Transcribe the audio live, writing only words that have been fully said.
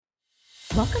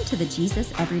Welcome to the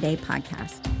Jesus Everyday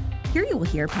podcast. Here you will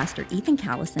hear Pastor Ethan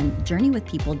Callison journey with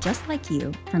people just like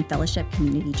you from Fellowship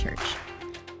Community Church.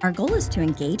 Our goal is to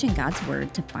engage in God's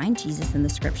Word to find Jesus in the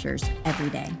Scriptures every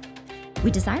day.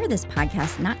 We desire this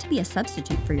podcast not to be a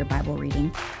substitute for your Bible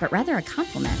reading, but rather a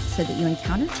complement so that you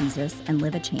encounter Jesus and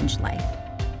live a changed life.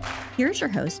 Here's your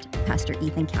host, Pastor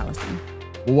Ethan Callison.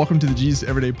 Well, welcome to the Jesus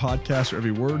Everyday Podcast, where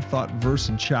every word, thought, verse,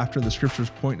 and chapter of the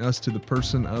Scriptures point us to the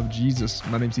person of Jesus.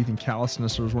 My name is Ethan Callison. I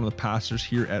serve as one of the pastors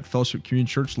here at Fellowship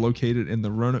Community Church, located in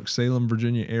the Roanoke, Salem,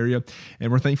 Virginia area.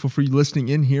 And we're thankful for you listening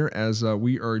in here as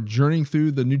we are journeying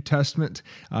through the New Testament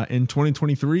in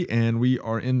 2023, and we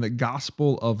are in the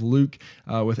Gospel of Luke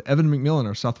with Evan McMillan,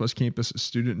 our Southwest Campus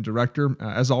student director.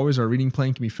 As always, our reading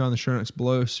plan can be found in the show notes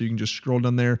below, so you can just scroll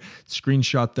down there,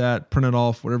 screenshot that, print it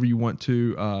off, whatever you want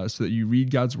to, so that you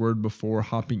read God's Word before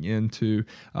hopping into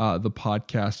the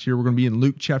podcast. Here we're going to be in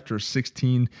Luke chapter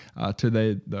 16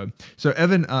 today, though. So,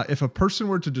 Evan, if a person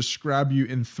were to describe you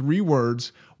in 3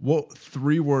 words, what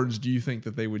 3 words do you think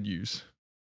that they would use?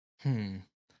 I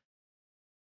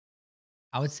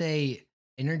would say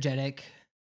energetic,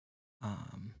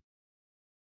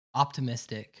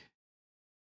 optimistic,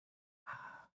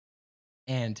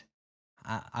 and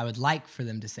I would like for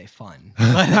them to say fun, but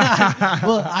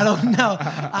well, I don't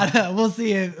know. We'll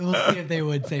see if they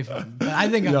would say fun. But I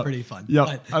think I'm pretty fun.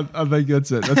 Yeah, I think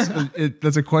that's it.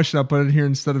 That's a question I put in here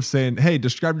instead of saying, "Hey,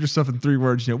 describe yourself in 3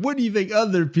 words." What do you think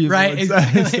other people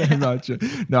would say about you?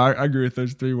 No, I agree with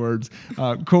those 3 words.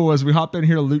 Cool. As we hop in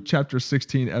here, Luke chapter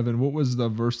 16, Evan, what was the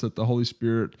verse that the Holy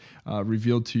Spirit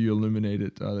revealed to you,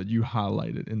 illuminated, that you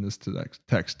highlighted in this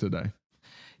text today?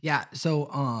 Yeah.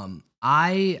 So,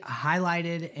 I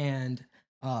highlighted and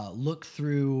looked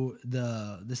through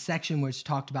the section which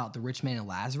talked about the rich man and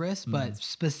Lazarus, but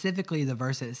specifically the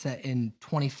verse that said in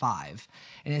 25,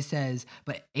 and it says,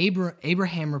 "But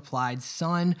Abraham replied,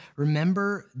 'Son,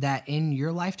 remember that in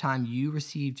your lifetime you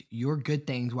received your good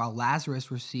things, while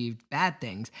Lazarus received bad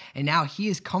things, and now he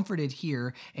is comforted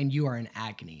here, and you are in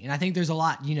agony.'" And I think there's a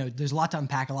lot to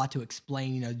unpack, a lot to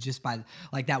explain, just by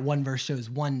like that one verse shows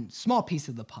one small piece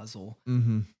of the puzzle.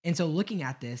 And so looking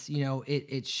at this,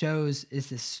 it shows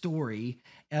is this story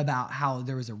about how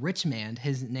there was a rich man.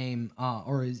 His name,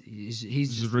 he's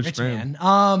just a rich man.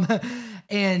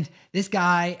 And this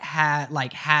guy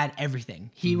had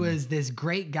everything. He was this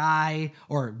great guy,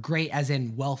 or great as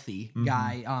in wealthy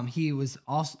guy. He was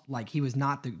also he was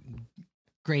not the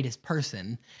greatest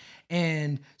person.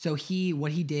 And so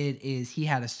what he did is he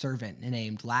had a servant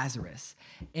named Lazarus,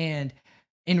 and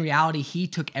in reality, he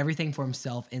took everything for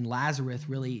himself, and Lazarus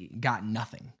really got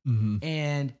nothing.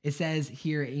 And it says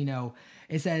here,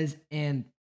 it says, and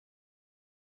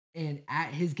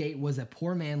at his gate was a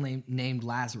poor man named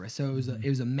Lazarus. So it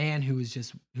was a man who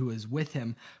was with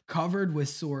him, covered with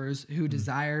sores, who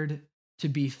desired to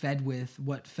be fed with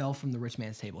what fell from the rich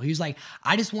man's table. He was like,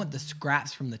 "I just want the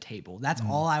scraps from the table. That's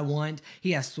all I want."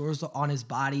 He has sores on his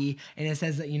body, and it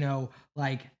says that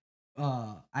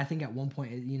I think at one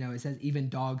point, it says even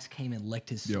dogs came and licked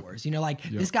his sores.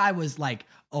 This guy was like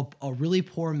a really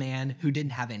poor man who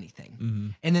didn't have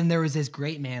anything. And then there was this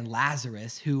great man,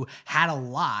 Lazarus, who had a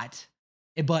lot,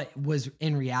 but was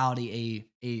in reality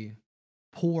a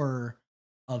poor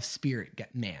of spirit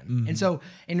man. And so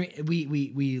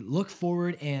we look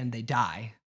forward, and they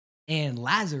die, and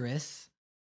Lazarus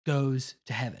goes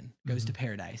to heaven, goes to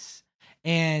paradise.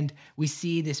 And we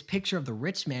see this picture of the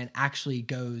rich man actually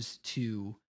goes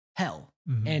to hell,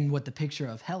 and what the picture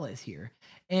of hell is here.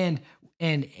 And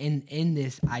in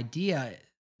this idea,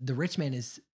 the rich man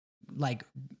is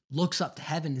looks up to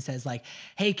heaven and says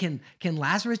 "Hey, can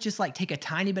Lazarus just take a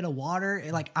tiny bit of water?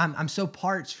 I'm so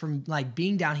parched from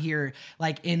being down here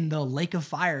in the lake of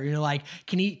fire.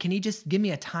 Can he just give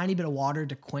me a tiny bit of water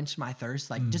to quench my thirst?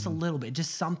 Just a little bit,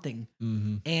 just something."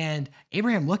 And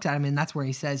Abraham looked at him, and that's where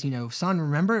he says, "Son,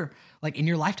 remember, in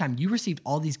your lifetime you received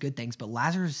all these good things, but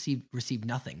Lazarus received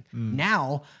nothing.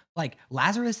 Now,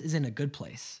 Lazarus is in a good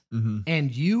place,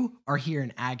 and you are here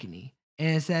in agony."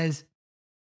 And it says,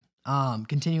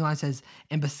 continuing on, it says,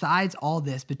 "And besides all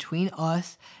this, between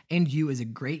us and you is a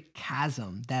great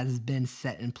chasm that has been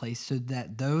set in place, so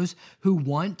that those who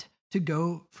want to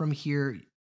go from here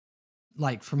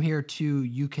to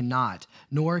you cannot,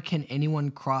 nor can anyone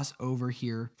cross over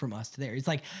here from us to there." It's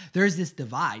there's this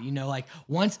divide,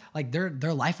 once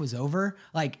their life was over,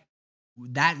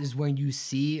 that is when you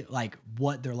see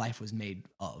what their life was made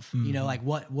of,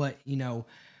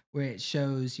 where it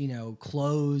shows,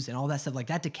 clothes and all that stuff,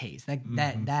 that decays,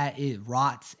 that it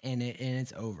rots, and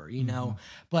it's over,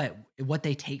 but what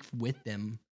they take with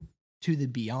them to the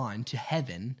beyond, to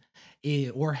heaven,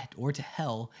 or to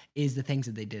hell, is the things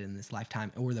that they did in this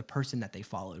lifetime, or the person that they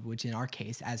followed, which in our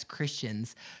case, as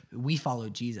Christians, we follow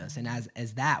Jesus. And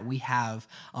as that, we have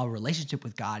a relationship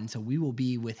with God. And so we will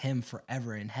be with him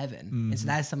forever in heaven. And so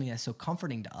that is something that's so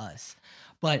comforting to us.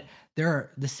 But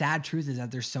the sad truth is that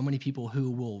there's so many people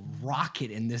who will rock it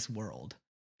in this world,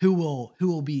 who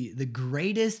will be the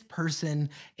greatest person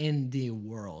in the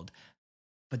world,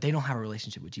 but they don't have a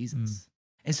relationship with Jesus.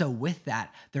 And so with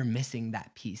that, they're missing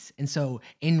that piece. And so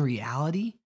in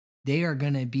reality, they are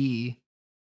going to be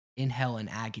in hell and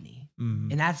agony.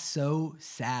 And that's so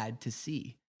sad to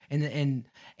see. And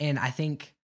I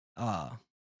think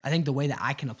the way that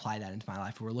I can apply that into my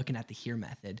life, we're looking at the HERE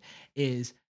method,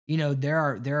 is, there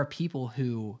are people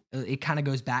who, it kind of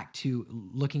goes back to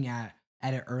looking at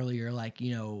it earlier, like,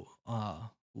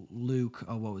 Luke,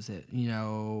 what was it?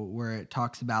 Where it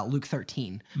talks about Luke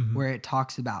 13, where it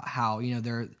talks about how,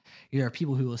 there are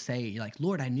people who will say, like,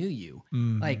 Lord, I knew you,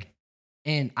 like,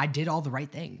 and I did all the right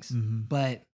things,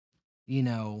 but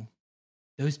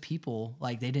those people,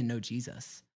 like, they didn't know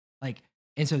Jesus, like,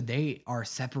 and so they are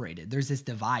separated. There's this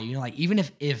divide, like, even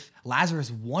if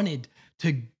Lazarus wanted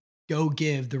to go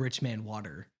give the rich man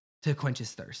water to quench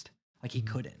his thirst, like, he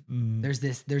couldn't. There's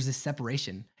this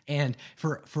separation. And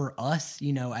for us,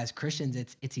 as Christians,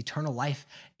 it's eternal life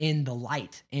in the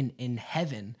light, in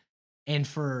heaven. And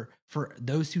for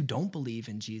those who don't believe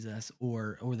in Jesus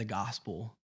or the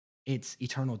gospel, it's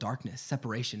eternal darkness,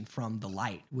 separation from the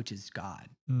light, which is God.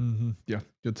 Yeah,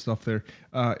 good stuff there.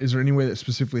 Is there any way that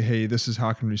specifically, hey, this is how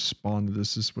I can respond to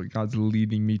this? This is what God's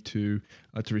leading me to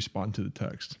respond to the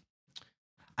text?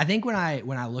 I think when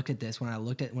I looked at this, when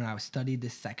I studied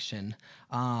this section,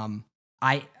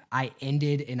 I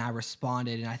ended and I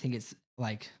responded, and I think it's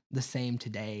like the same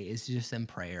today, is just in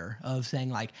prayer of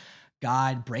saying, like,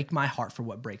 God, break my heart for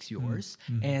what breaks yours.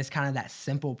 And it's kind of that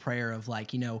simple prayer of,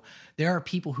 like, there are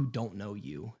people who don't know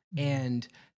you, and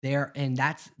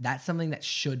that's something that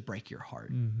should break your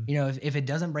heart. If it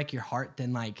doesn't break your heart,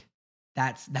 then, like,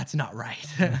 that's not right.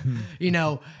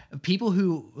 People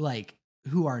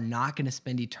who are not going to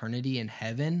spend eternity in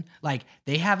heaven, like,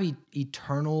 they have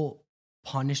eternal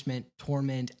punishment,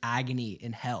 torment, agony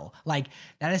in hell. Like,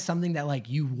 that is something that, like,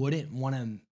 you wouldn't want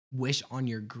to wish on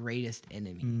your greatest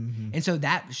enemy. And so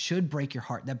that should break your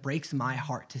heart. That breaks my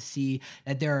heart to see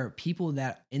that there are people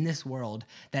that in this world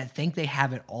that think they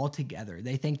have it all together.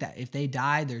 They think that if they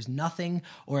die, there's nothing,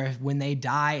 or when they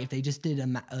die, if they just did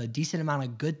a decent amount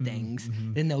of good things,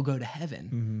 then they'll go to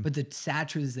heaven. But the sad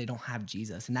truth is they don't have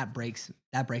Jesus, and that breaks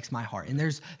my heart. And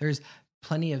there's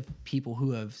plenty of people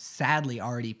who have sadly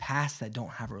already passed that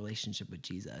don't have a relationship with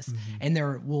Jesus. And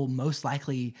there will most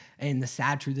likely, and the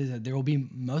sad truth is that there will be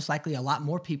most likely a lot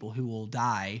more people who will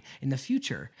die in the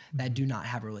future that do not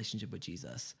have a relationship with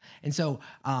Jesus. And so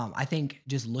I think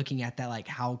just looking at that, like,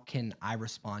 how can I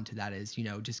respond to that is,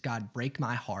 just, God, break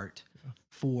my heart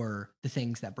for the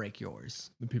things that break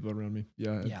yours. The people around me.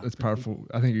 Yeah, it's powerful. People.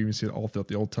 I think you even see it all throughout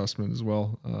the Old Testament as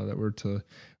well, that we're to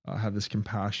have this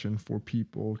compassion for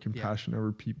people, compassion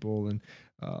over people, and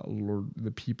Lord,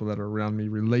 the people that are around me,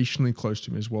 relationally close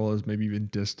to me, as well as maybe even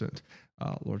distant.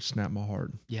 Lord, snap my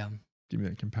heart. Yeah. Give me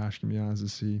that compassion, give me eyes to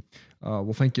see.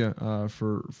 Well, thank you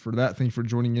for that. Thank you for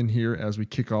joining in here as we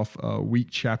kick off week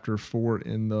chapter 4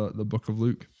 in the book of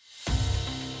Luke.